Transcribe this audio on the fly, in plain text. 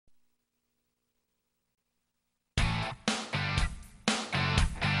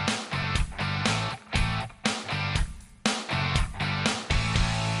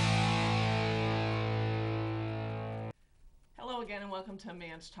again, and welcome to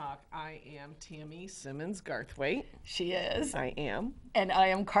Manch Talk. I am Tammy Simmons Garthwaite. She is. I am. And I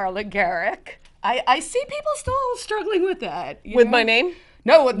am Carla Garrick. I see people still struggling with that. With my name?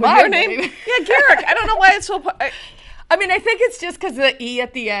 No, with my your name? Yeah, Garrick. I don't know why it's so... I mean, I think it's just because of the E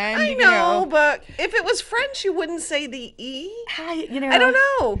at the end. I know, but if it was French, you wouldn't say the E. I don't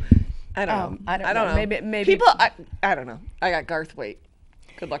know. I don't know. Maybe people. I don't know. I got Garthwaite.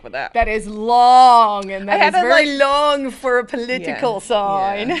 Good luck with that. That is long, and that is very like, long for a political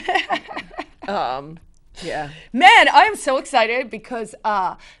sign. Yeah. Man, I am so excited because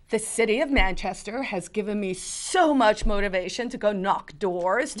the city of Manchester has given me so much motivation to go knock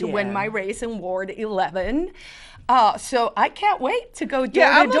doors to win my race in Ward 11. So I can't wait to go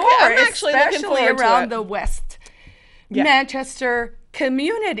door to door, especially around the West Manchester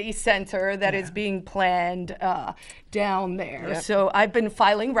Community Center that is being planned down there. Yep. So I've been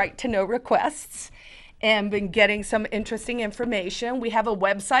filing right to know requests and been getting some interesting information. We have a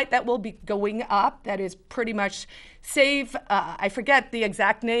website that will be going up that is pretty much save, I forget the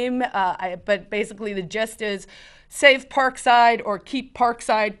exact name, but basically the gist is save Parkside or keep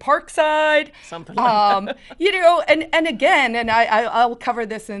Parkside. Something like that. You know, and again, and I'll cover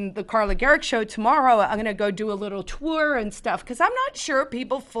this in the Carla Garrick show tomorrow. I'm going to go do a little tour and stuff because I'm not sure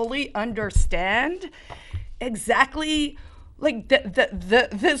people fully understand exactly like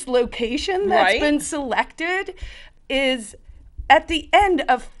this location that's been selected is at the end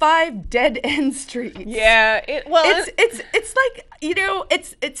of 5 dead-end streets. Yeah, it's like, you know,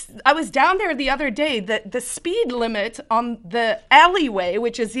 it's. I was down there the other day. The speed limit on the alleyway,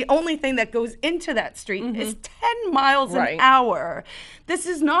 which is the only thing that goes into that street, is 10 miles an hour. This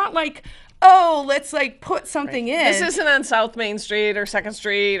is not like, oh, let's like put something in. This isn't on South Main Street or 2nd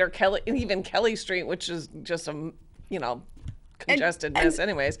Street or even Kelly Street, which is just a, congested mess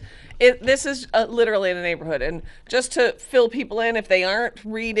anyways. This is literally in a neighborhood. And just to fill people in, if they aren't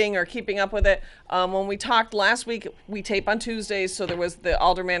reading or keeping up with it, when we talked last week, we tape on Tuesdays, so there was the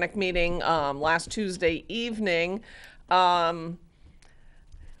aldermanic meeting last Tuesday evening. All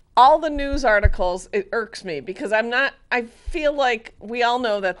the news articles, it irks me because I feel like we all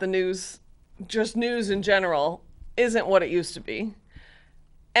know that the news, just news in general, isn't what it used to be.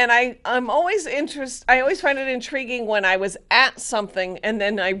 And I'm always I always find it intriguing when I was at something and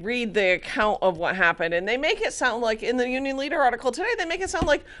then I read the account of what happened. And they make it sound like, in the Union Leader article today, they make it sound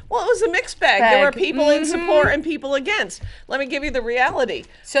like, well, it was a mixed bag. There were people in support and people against. Let me give you the reality.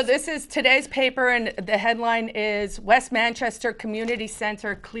 So this is today's paper, and the headline is West Manchester Community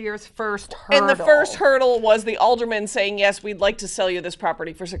Center clears first hurdle. And the first hurdle was the alderman saying, yes, we'd like to sell you this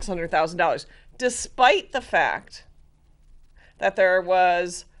property for $600,000. Despite the fact that there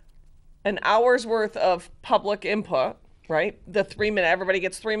was an hour's worth of public input, right? The 3 minute, everybody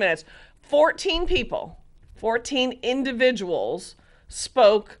gets 3 minutes. 14 individuals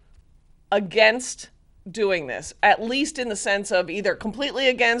spoke against doing this, at least in the sense of either completely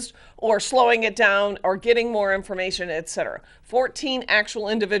against or slowing it down or getting more information, etc. 14 actual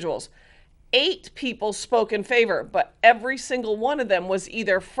individuals. 8 people spoke in favor, but every single one of them was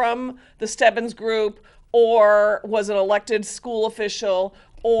either from the Stebbins group or was an elected school official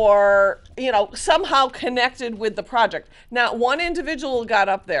or, somehow connected with the project. Not one individual got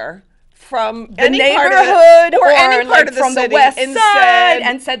up there from the any neighborhood or any part of the from city the west side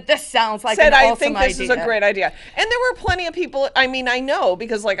and said, this sounds like an awesome idea. I think this is a great idea. And there were plenty of people, I know,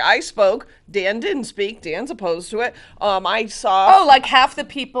 because I spoke, Dan didn't speak, Dan's opposed to it. I saw... Oh, like half the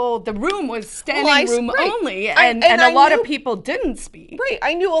people, the room was standing room only, and a lot of people didn't speak. Right,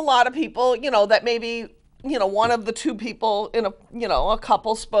 I knew a lot of people, that maybe... one of the 2 people in a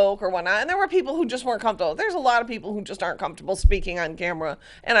couple spoke or whatnot. And there were people who just weren't comfortable. There's a lot of people who just aren't comfortable speaking on camera,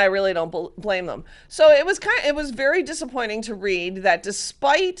 and I really don't blame them. So it was very disappointing to read that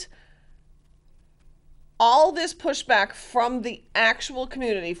despite all this pushback from the actual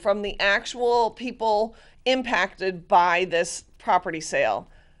community, from the actual people impacted by this property sale,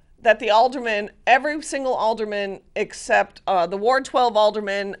 that the alderman, every single alderman except the Ward 12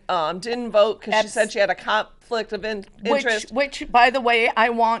 alderman didn't vote because she said she had a conflict of interest. Which, by the way, I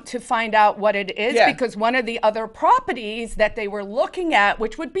want to find out what it is because one of the other properties that they were looking at,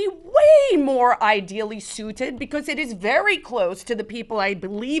 which would be way more ideally suited because it is very close to the people I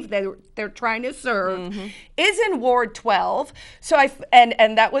believe they're trying to serve, is in Ward 12. So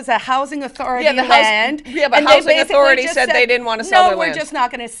and that was a housing authority land. But housing authority said they didn't want to sell their land. No, we're just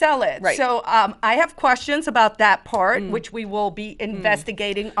not going to sell it. Right. So I have questions about that part, which we will be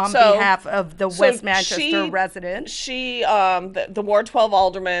investigating on behalf of the West Manchester resident. She, the Ward 12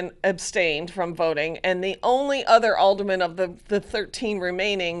 alderman abstained from voting, and the only other alderman of the 13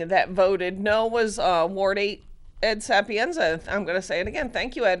 remaining that voted no was Ward 8 Ed Sapienza. I'm going to say it again.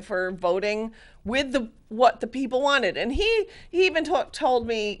 Thank you, Ed, for voting with what the people wanted. And he even told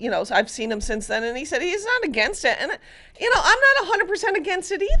me, so I've seen him since then, and he said he's not against it. And I'm not 100%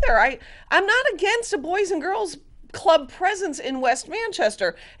 against it either. I'm not against a boys and girls club presence in West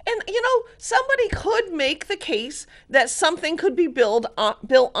Manchester. And somebody could make the case that something could be built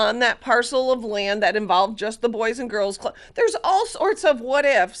on that parcel of land that involved just the boys and girls club. There's all sorts of what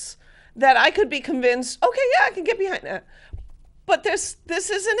ifs that I could be convinced, okay, yeah, I can get behind that. But this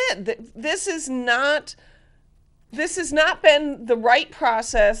isn't it. This has not been the right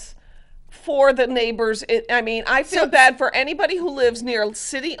process for the neighbors. I feel bad for anybody who lives near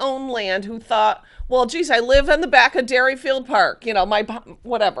city-owned land who thought, well, geez, I live in the back of Dairyfield Park.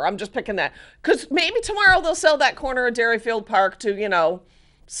 Whatever. I'm just picking that. Because maybe tomorrow they'll sell that corner of Dairyfield Park to,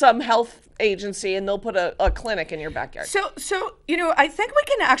 some health agency, and they'll put a clinic in your backyard. So I think we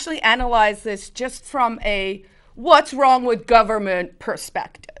can actually analyze this just from a what's wrong with government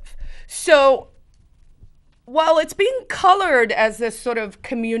perspective. So while it's being colored as this sort of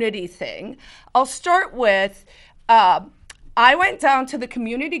community thing, I'll start with, I went down to the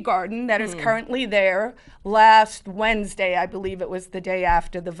community garden that is currently there last Wednesday. I believe it was the day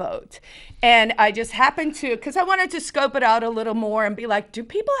after the vote. And I just happened to, because I wanted to scope it out a little more and be like, do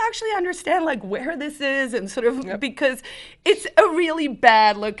people actually understand like where this is? And sort of, because it's a really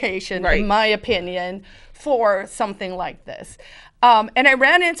bad location, in my opinion, for something like this. And I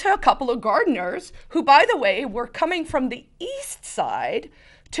ran into a couple of gardeners who, by the way, were coming from the east side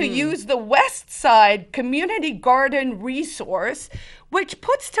to use the West Side Community Garden resource, which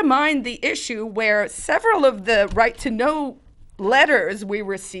puts to mind the issue where several of the right to know letters we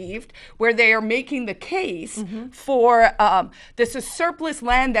received, where they are making the case for this is surplus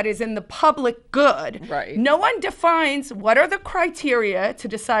land that is in the public good. Right. No one defines what are the criteria to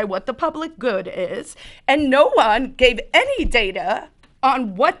decide what the public good is, and no one gave any data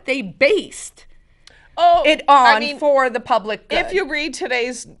on what they based for the public good. If you read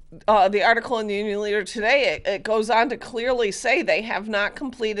today's, the article in the Union Leader today, it goes on to clearly say they have not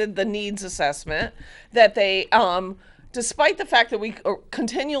completed the needs assessment, that they, despite the fact that we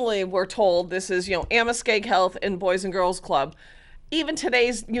continually were told this is, Amoskeag Health and Boys and Girls Club, even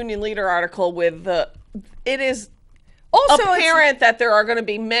today's Union Leader article it is also apparent that there are going to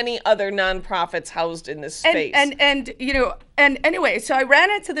be many other nonprofits housed in this space. And anyway, so I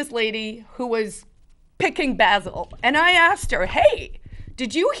ran into this lady who was picking basil, and I asked her, hey,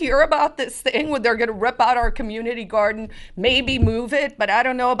 did you hear about this thing where they're going to rip out our community garden, maybe move it, but I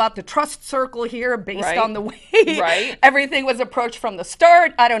don't know about the trust circle here based on the way everything was approached from the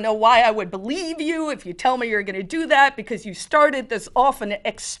start. I don't know why I would believe you if you tell me you're going to do that, because you started this off in an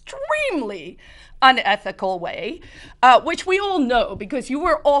extremely unethical way, which we all know because you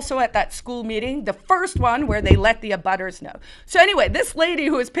were also at that school meeting, the first one where they let the abutters know. So anyway, this lady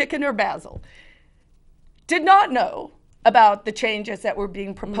who was picking her basil did not know about the changes that were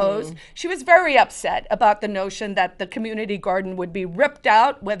being proposed. She was very upset about the notion that the community garden would be ripped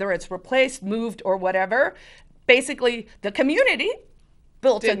out, whether it's replaced, moved, or whatever. Basically, the community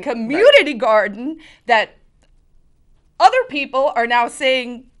built a community garden that other people are now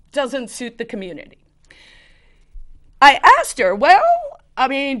saying doesn't suit the community. I asked her, well,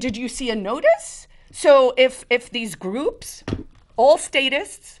 did you see a notice? So if these groups, all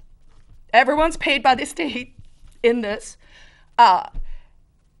statists, everyone's paid by the state in this,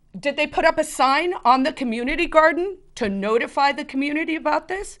 did they put up a sign on the community garden to notify the community about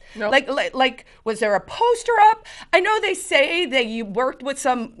this? No. Like, was there a poster up? I know they say that you worked with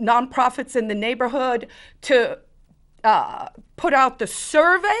some nonprofits in the neighborhood to put out the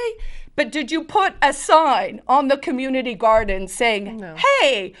survey, but did you put a sign on the community garden saying,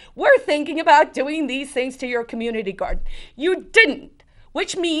 hey, we're thinking about doing these things to your community garden? You didn't.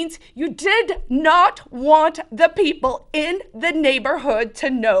 Which means you did not want the people in the neighborhood to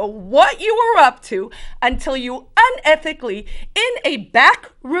know what you were up to until you unethically, in a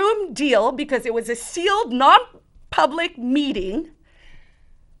backroom deal, because it was a sealed, non-public meeting,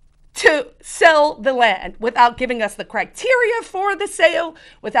 to sell the land without giving us the criteria for the sale,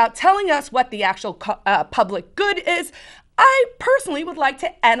 without telling us what the actual public good is. I personally would like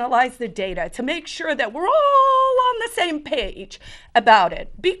to analyze the data to make sure that we're all on the same page about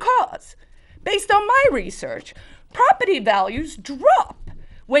it, because based on my research, property values drop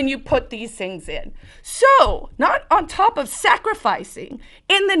when you put these things in. So, not on top of sacrificing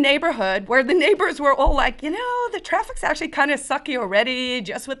in the neighborhood where the neighbors were all like, the traffic's actually kind of sucky already,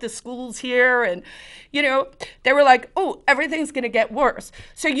 just with the schools here. And, they were like, oh, everything's going to get worse.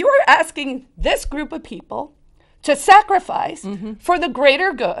 So you were asking this group of people to sacrifice for the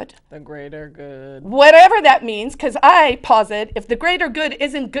greater good. The greater good. Whatever that means, because I posit if the greater good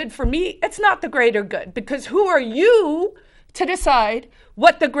isn't good for me, it's not the greater good. Because who are you to decide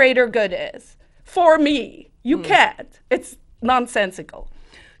what the greater good is? For me, you can't. It's nonsensical.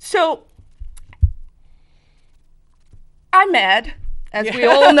 So I'm mad, as we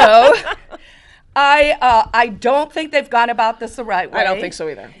all know. I don't think they've gone about this the right way. I don't think so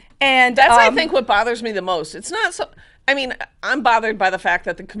either. And that's, I think, what bothers me the most. It's not so. I mean, I'm bothered by the fact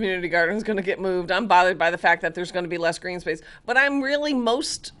that the community garden is going to get moved. I'm bothered by the fact that there's going to be less green space. But I'm really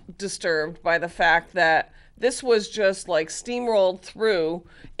most disturbed by the fact that this was just like steamrolled through.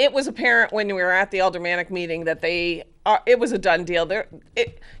 It was apparent when we were at the aldermanic meeting that it was a done deal.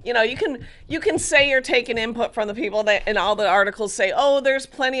 You can say you're taking input from the people that, and all the articles say, oh, there's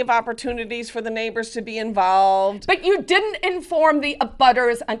plenty of opportunities for the neighbors to be involved. But you didn't inform the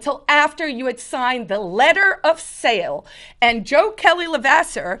abutters until after you had signed the letter of sale. And Joe Kelly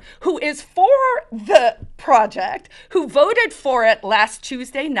Levasseur, who is for the project, who voted for it last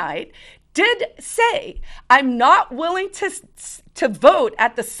Tuesday night, did say, I'm not willing to vote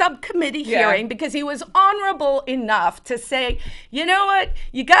at the subcommittee hearing, because he was honorable enough to say, you know what,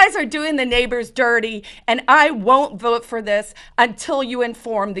 you guys are doing the neighbors dirty, and I won't vote for this until you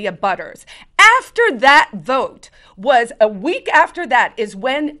inform the abutters. After that vote was a week after that is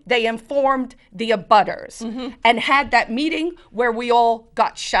when they informed the abutters and had that meeting where we all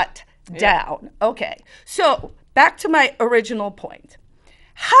got shut down. Okay, so back to my original point.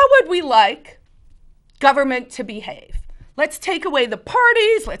 How would we like government to behave? Let's take away the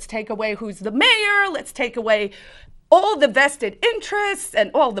parties. Let's take away who's the mayor. Let's take away all the vested interests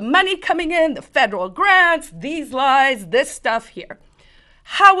and all the money coming in, the federal grants, these lies, this stuff here.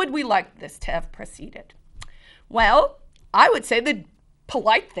 How would we like this to have proceeded? Well, I would say the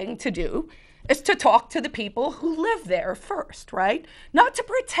polite thing to do is to talk to the people who live there first, right? Not to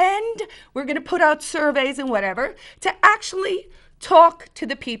pretend we're going to put out surveys and whatever, to actually talk to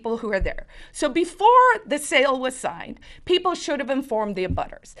the people who are there. So before the sale was signed, people should have informed the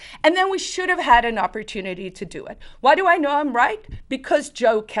abutters. And then we should have had an opportunity to do it. Why do I know I'm right? Because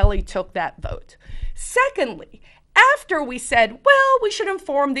Joe Kelly took that vote. Secondly, after we said, well, we should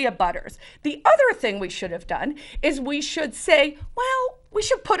inform the abutters, the other thing we should have done is we should say, well, we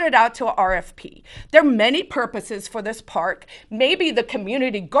should put it out to a RFP. There are many purposes for this park. Maybe the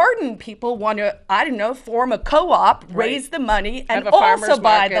community garden people want to, I don't know, form a co-op, raise the money, and also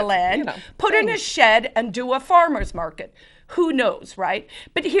buy the land, put in a shed and do a farmer's market. Who knows, right?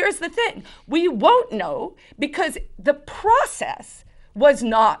 But here's the thing. We won't know because the process was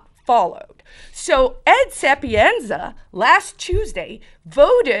not followed. So Ed Sapienza last Tuesday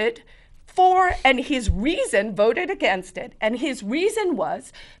voted for, and his reason voted against it. And his reason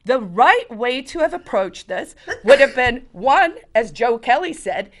was the right way to have approached this would have been, one, as Joe Kelly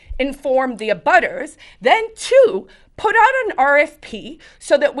said, inform the abutters, then two, put out an RFP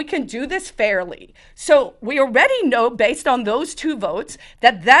so that we can do this fairly. So we already know, based on those two votes,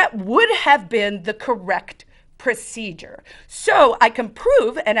 that that would have been the correct procedure. So I can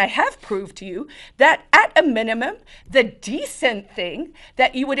prove, and I have proved to you, that at a minimum, the decent thing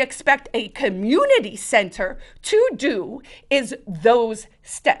that you would expect a community center to do is those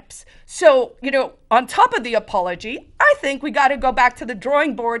steps. So, on top of the apology, I think we got to go back to the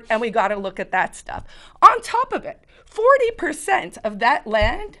drawing board and we got to look at that stuff. On top of it, 40% of that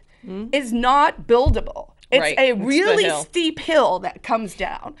land is not buildable. It's a really steep hill that comes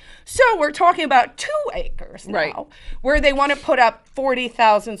down. So we're talking about 2 acres now, where they want to put up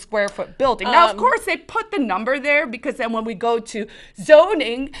 40,000 square foot building. Now, of course, they put the number there because then when we go to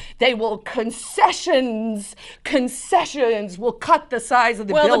zoning, they will concessions will cut the size of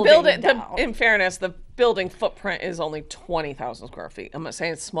the building down. In fairness, the building footprint is only 20,000 square feet. I'm not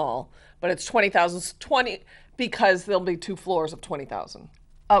saying it's small, but it's 20,000, because there'll be 2 floors of 20,000.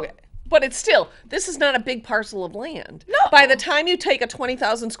 Okay. But it's still, this is not a big parcel of land. No. By the time you take a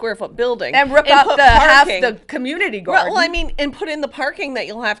 20,000 square foot building and rip out half the community garden. Well, I mean, and put in the parking that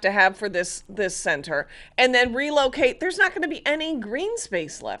you'll have to have for this center, and then relocate, there's not going to be any green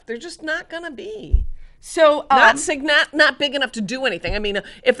space left. There's just not going to be. So not big enough to do anything. I mean,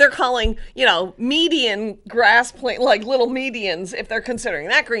 if they're calling, median grass plant, like little medians, if they're considering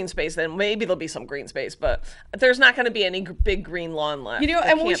that green space, then maybe there'll be some green space, but there's not going to be any big green lawn left.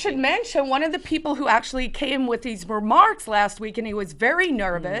 And we should mention one of the people who actually came with these remarks last week, and he was very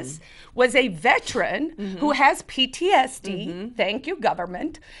nervous, was a veteran who has PTSD. Thank you,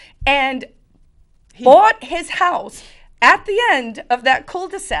 government. And bought his house at the end of that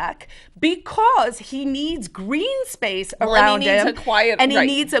cul-de-sac because he needs green space around him. And he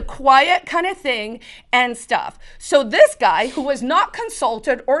needs a quiet kind of thing and stuff. So this guy, who was not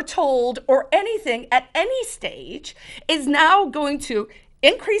consulted or told or anything at any stage, is now going to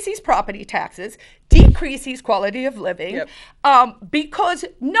increase his property taxes, decrease his quality of living, because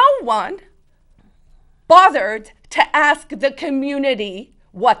no one bothered to ask the community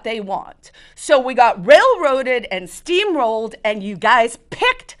what they want. So we got railroaded and steamrolled, and you guys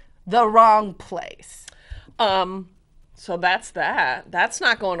picked the wrong place. So that's that. That's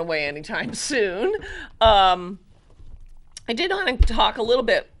not going away anytime soon. I did want to talk a little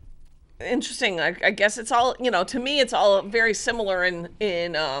bit. Interesting. I guess it's all, to me, it's all very similar in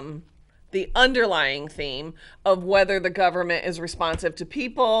the underlying theme of whether the government is responsive to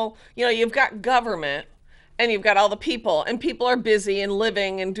people. You've got government, and you've got all the people, and people are busy and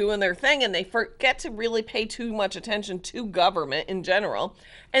living and doing their thing, and they forget to really pay too much attention to government in general.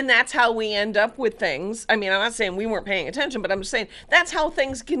 And that's how we end up with things. I mean, I'm not saying we weren't paying attention, but I'm just saying that's how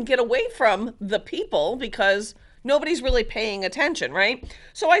things can get away from the people because nobody's really paying attention, right?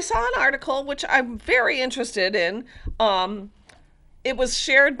 So I saw an article, which I'm very interested in. It was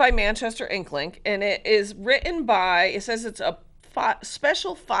shared by Manchester Inklink, and it is written by, it says it's a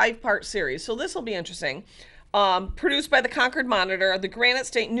special 5-part series. So this will be interesting. Produced by the Concord Monitor, the Granite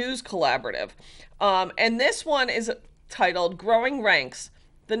State News Collaborative. And this one is titled Growing Ranks.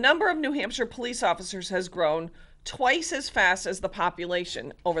 The number of New Hampshire police officers has grown twice as fast as the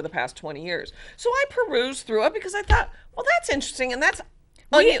population over the past 20 years. So I perused through it because I thought, well, that's interesting. And that's...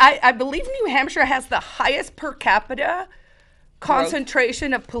 I believe New Hampshire has the highest per capita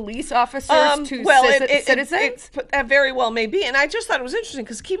concentration of police officers to citizens? That very well may be. And I just thought it was interesting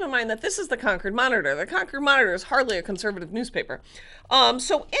because keep in mind that this is the Concord Monitor. The Concord Monitor is hardly a conservative newspaper.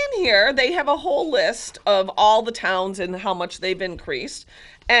 So in here, they have a whole list of all the towns and how much they've increased.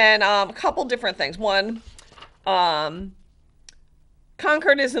 And a couple different things. One,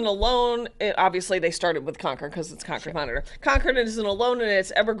 Concord isn't alone. Obviously, they started with Concord because it's Concord Monitor. Concord isn't alone in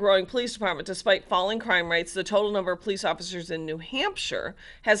its ever-growing police department. Despite falling crime rates, the total number of police officers in New Hampshire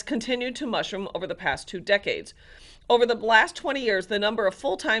has continued to mushroom over the past 2 decades. Over the last 20 years, the number of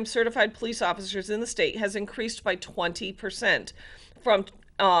full-time certified police officers in the state has increased by 20%. From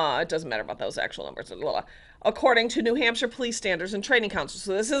it doesn't matter about those actual numbers, according to New Hampshire Police Standards and Training Council.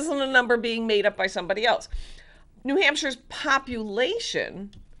 So this isn't a number being made up by somebody else. New Hampshire's population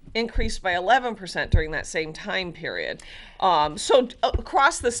increased by 11% during that same time period. So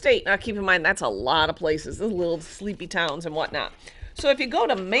across the state, now keep in mind, that's a lot of places, those little sleepy towns and whatnot. So if you go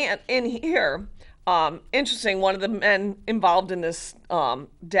to in here, interesting, one of the men involved in this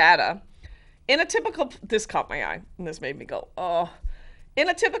data, in a typical, this caught my eye, and this made me go, oh. In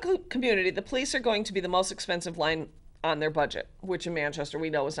a typical community, the police are going to be the most expensive line on their budget, which in Manchester we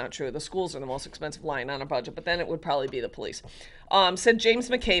know is not true. The schools are the most expensive line on a budget, but then it would probably be the police. Said James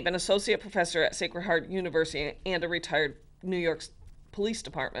McCabe, an associate professor at Sacred Heart University and a retired New York Police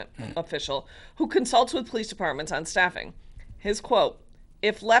Department official who consults with police departments on staffing. His quote,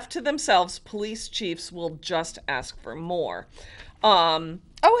 "If left to themselves, police chiefs will just ask for more."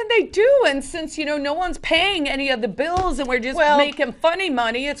 And they do. And since, no one's paying any of the bills and we're just making funny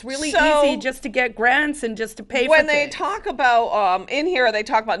money, it's really easy just to get grants and just to pay for things. When they talk about, in here, they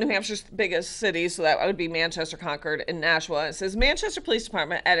talk about New Hampshire's biggest cities. So that would be Manchester, Concord, and Nashua. It says Manchester Police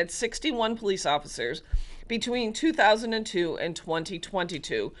Department added 61 police officers between 2002 and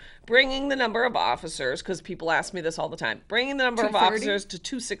 2022, bringing the number of officers, because people ask me this all the time, bringing the number of officers to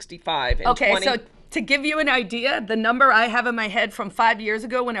 265. So to give you an idea, the number I have in my head from 5 years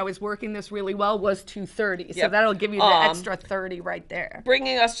ago when I was working this really well was 230. So that'll give you the extra 30 right there.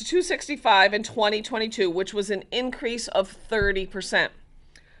 Bringing us to 265 in 2022, which was an increase of 30%.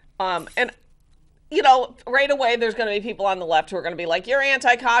 And right away, there's going to be people on the left who are going to be like, you're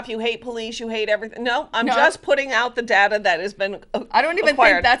anti-cop, you hate police, you hate everything. No, I'm just putting out the data that has been I don't even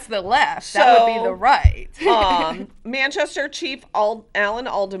think that's the left. That would be the right. Manchester Chief Alan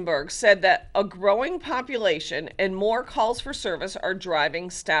Aldenberg said that a growing population and more calls for service are driving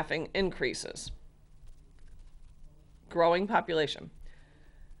staffing increases. Growing population.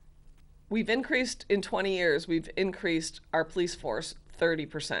 We've increased, in 20 years, we've increased our police force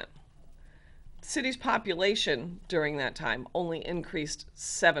 30%. The city's population during that time only increased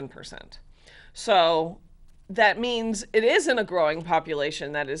 7%. So that means it isn't a growing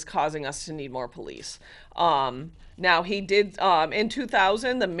population that is causing us to need more police. Now he did, in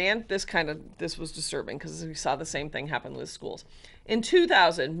 2000, this was disturbing because we saw the same thing happen with schools. In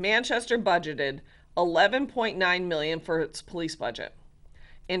 2000, Manchester budgeted $11.9 million for its police budget.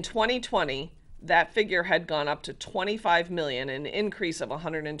 In 2020, that figure had gone up to 25 million, an increase of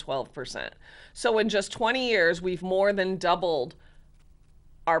 112%. So in just 20 years, we've more than doubled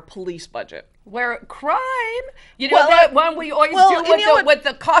our police budget. Where crime, that one we always do with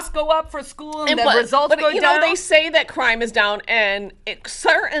the costs go up for school and the results go down. They say that crime is down, and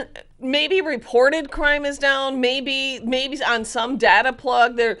maybe reported crime is down. Maybe on some data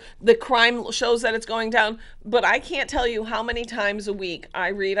plug the crime shows that it's going down. But I can't tell you how many times a week I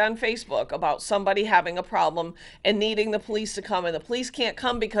read on Facebook about somebody having a problem and needing the police to come, and the police can't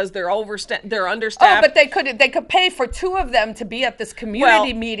come because they're understaffed. Oh, but they could pay for two of them to be at this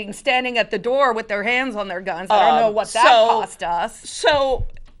community meeting, standing at the door with their hands on their guns. I don't know what that cost us. So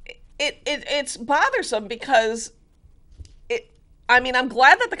it's bothersome because I'm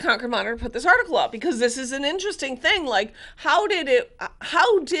glad that the Concord Monitor put this article up, because this is an interesting thing. Like, how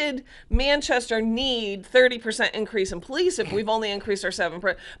did Manchester need 30% increase in police if we've only increased our 7%?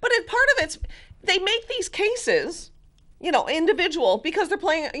 But part of it's, they make these cases, individual, because they're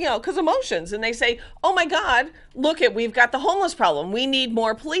playing, because emotions, and they say, oh my God, we've got the homeless problem. We need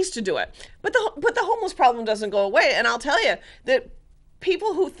more police to do it. But the homeless problem doesn't go away. And I'll tell you that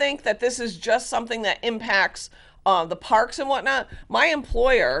people who think that this is just something that impacts the parks and whatnot, my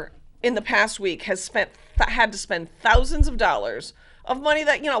employer in the past week has had to spend thousands of dollars of money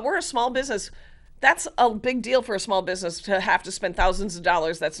that, we're a small business. That's a big deal for a small business to have to spend thousands of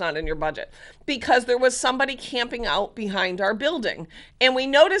dollars that's not in your budget, because there was somebody camping out behind our building. And we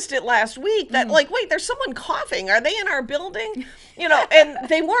noticed it last week that wait, there's someone coughing. Are they in our building? And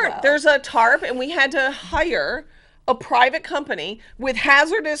they weren't. Wow. There's a tarp, and we had to hire a private company with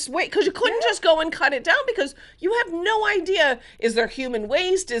hazardous waste, because you couldn't just go and cut it down, because you have no idea, is there human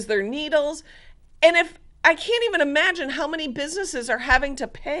waste? Is there needles? And I can't even imagine how many businesses are having to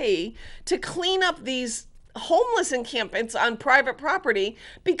pay to clean up these homeless encampments on private property,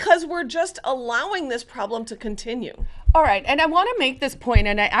 because we're just allowing this problem to continue. All right, and I want to make this point,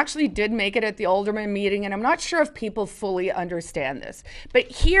 and I actually did make it at the Alderman meeting, and I'm not sure if people fully understand this,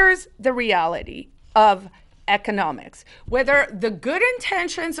 but here's the reality of economics. Whether the good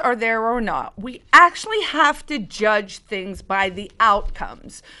intentions are there or not, we actually have to judge things by the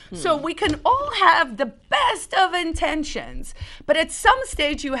outcomes. So we can all have the best of intentions, but at some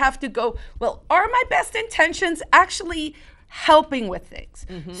stage you have to go, well, are my best intentions actually helping with things?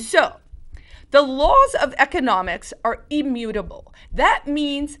 So the laws of economics are immutable. That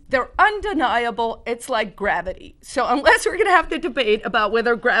means they're undeniable. It's like gravity. So unless we're going to have to debate about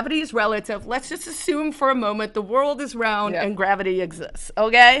whether gravity is relative, let's just assume for a moment the world is round and gravity exists,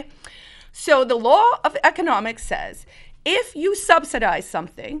 okay? So the law of economics says, if you subsidize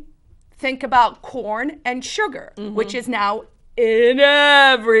something, think about corn and sugar, which is now in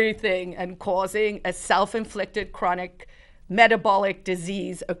everything and causing a self-inflicted chronic metabolic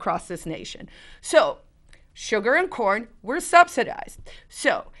disease across this nation. So sugar and corn were subsidized.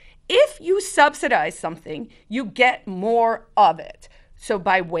 So if you subsidize something, you get more of it. So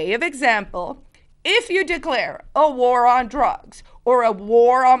by way of example, if you declare a war on drugs or a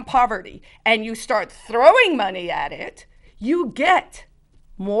war on poverty and you start throwing money at it, you get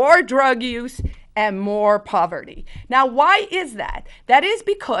more drug use and more poverty. Now, why is that? That is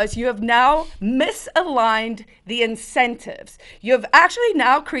because you have now misaligned the incentives. You have actually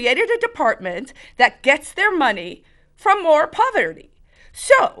now created a department that gets their money from more poverty.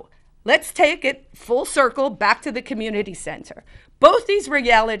 So let's take it full circle back to the community center. Both these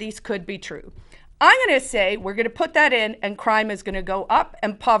realities could be true. I'm going to say we're going to put that in, and crime is going to go up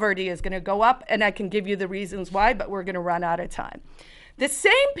and poverty is going to go up, and I can give you the reasons why, but we're going to run out of time. The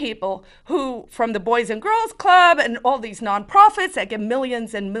same people who, from the Boys and Girls Club and all these nonprofits that get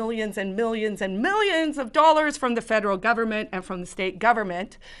millions and millions and millions and millions of dollars from the federal government and from the state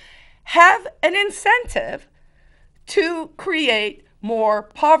government, have an incentive to create more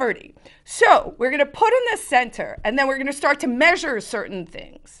poverty. So we're going to put in the center, and then we're going to start to measure certain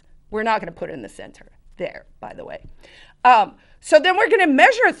things. We're not going to put in the center there, by the way. So then we're going to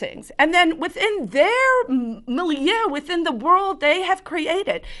measure things. And then within their milieu, within the world they have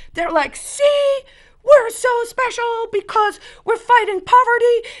created, they're like, see, we're so special because we're fighting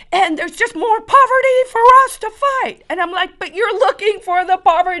poverty and there's just more poverty for us to fight. And I'm like, but you're looking for the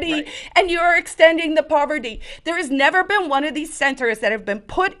poverty and you're extending the poverty. There has never been one of these centers that have been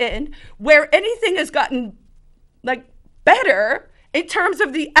put in where anything has gotten like better in terms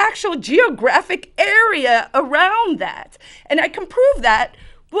of the actual geographic area around that. And I can prove that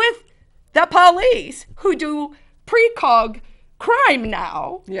with the police who do precog crime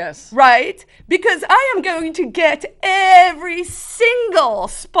now. Yes. Right? Because I am going to get every single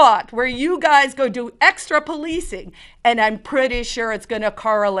spot where you guys go do extra policing, and I'm pretty sure it's going to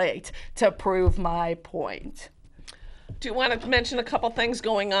correlate to prove my point. Do you want to mention a couple things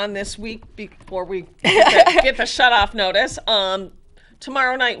going on this week before we get the shut-off notice?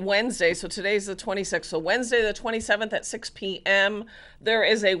 Tomorrow night, Wednesday, so today's the 26th, so Wednesday the 27th at 6 p.m., there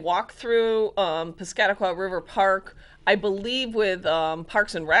is a walk through Piscataqua River Park, I believe with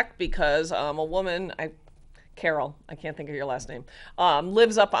Parks and Rec, because a woman, Carol, I can't think of your last name,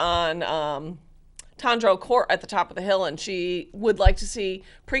 lives up on Tondro Court at the top of the hill, and she would like to see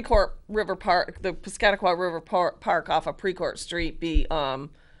Precourt River Park, the Piscataqua River Park off of Precourt Street, be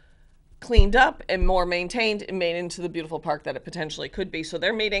cleaned up and more maintained and made into the beautiful park that it potentially could be. So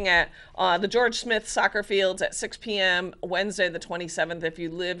they're meeting at the George Smith soccer fields at 6 p.m. Wednesday the 27th. If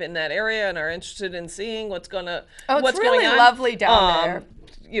you live in that area and are interested in seeing what's going on. It's really lovely down there.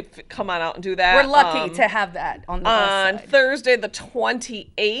 You come on out and do that. We're lucky to have that on the west side. On Thursday the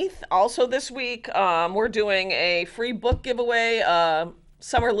 28th, also this week, we're doing a free book giveaway,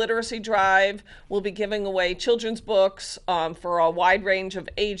 summer literacy drive. We'll be giving away children's books for a wide range of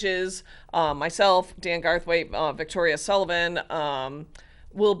ages. Myself, Dan Garthwaite, Victoria Sullivan,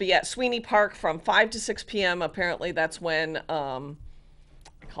 will be at Sweeney Park from 5 to 6 p.m. Apparently that's when, I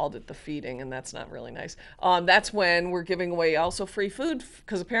called it the feeding, and that's not really nice. That's when we're giving away also free food,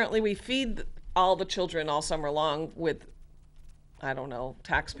 because apparently we feed all the children all summer long with, I don't know,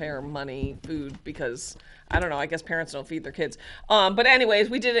 taxpayer money food, because I don't know, I guess parents don't feed their kids. But anyways,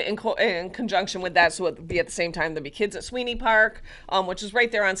 we did it in conjunction with that, so it would be at the same time there'll be kids at Sweeney Park, which is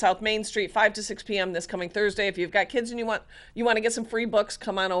right there on South Main Street, 5 to 6 p.m. this coming Thursday. If you've got kids and you want to get some free books,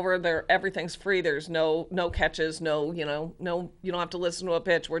 come on over. There, everything's free. There's no catches, no, you don't have to listen to a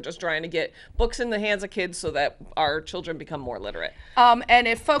pitch. We're just trying to get books in the hands of kids so that our children become more literate. And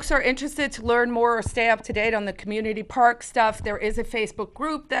if folks are interested to learn more or stay up to date on the community park stuff, there is a Facebook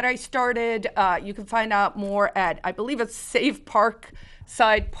group that I started. You can find out more at, I believe it's Save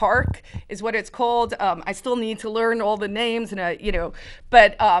Parkside Park is what it's called. I still need to learn all the names, and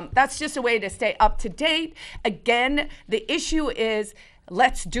but that's just a way to stay up to date. Again, the issue is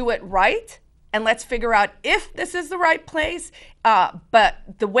let's do it right, and let's figure out if this is the right place. But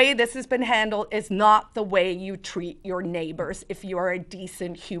the way this has been handled is not the way you treat your neighbors if you are a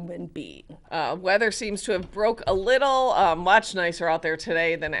decent human being. Weather seems to have broke a little, much nicer out there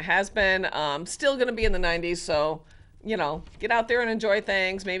today than it has been. Still going to be in the 90s, so, get out there and enjoy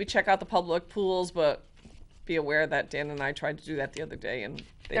things. Maybe check out the public pools, but be aware that Dan and I tried to do that the other day, and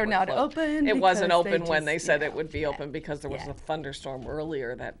they're not open. It wasn't open when they said it would be open because there was a thunderstorm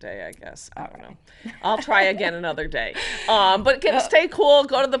earlier that day, I guess. I don't know. I'll try again another day. But stay cool.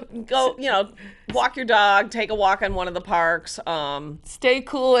 Walk your dog. Take a walk on one of the parks. Stay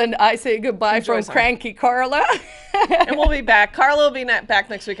cool, and I say goodbye from cranky Carla. And we'll be back. Carla will be back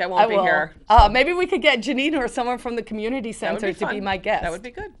next week. I won't be here. So. Maybe we could get Janine or someone from the community center to be my guest. That would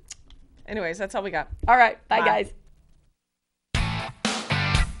be good. Anyways, that's all we got. All right. Bye. Guys.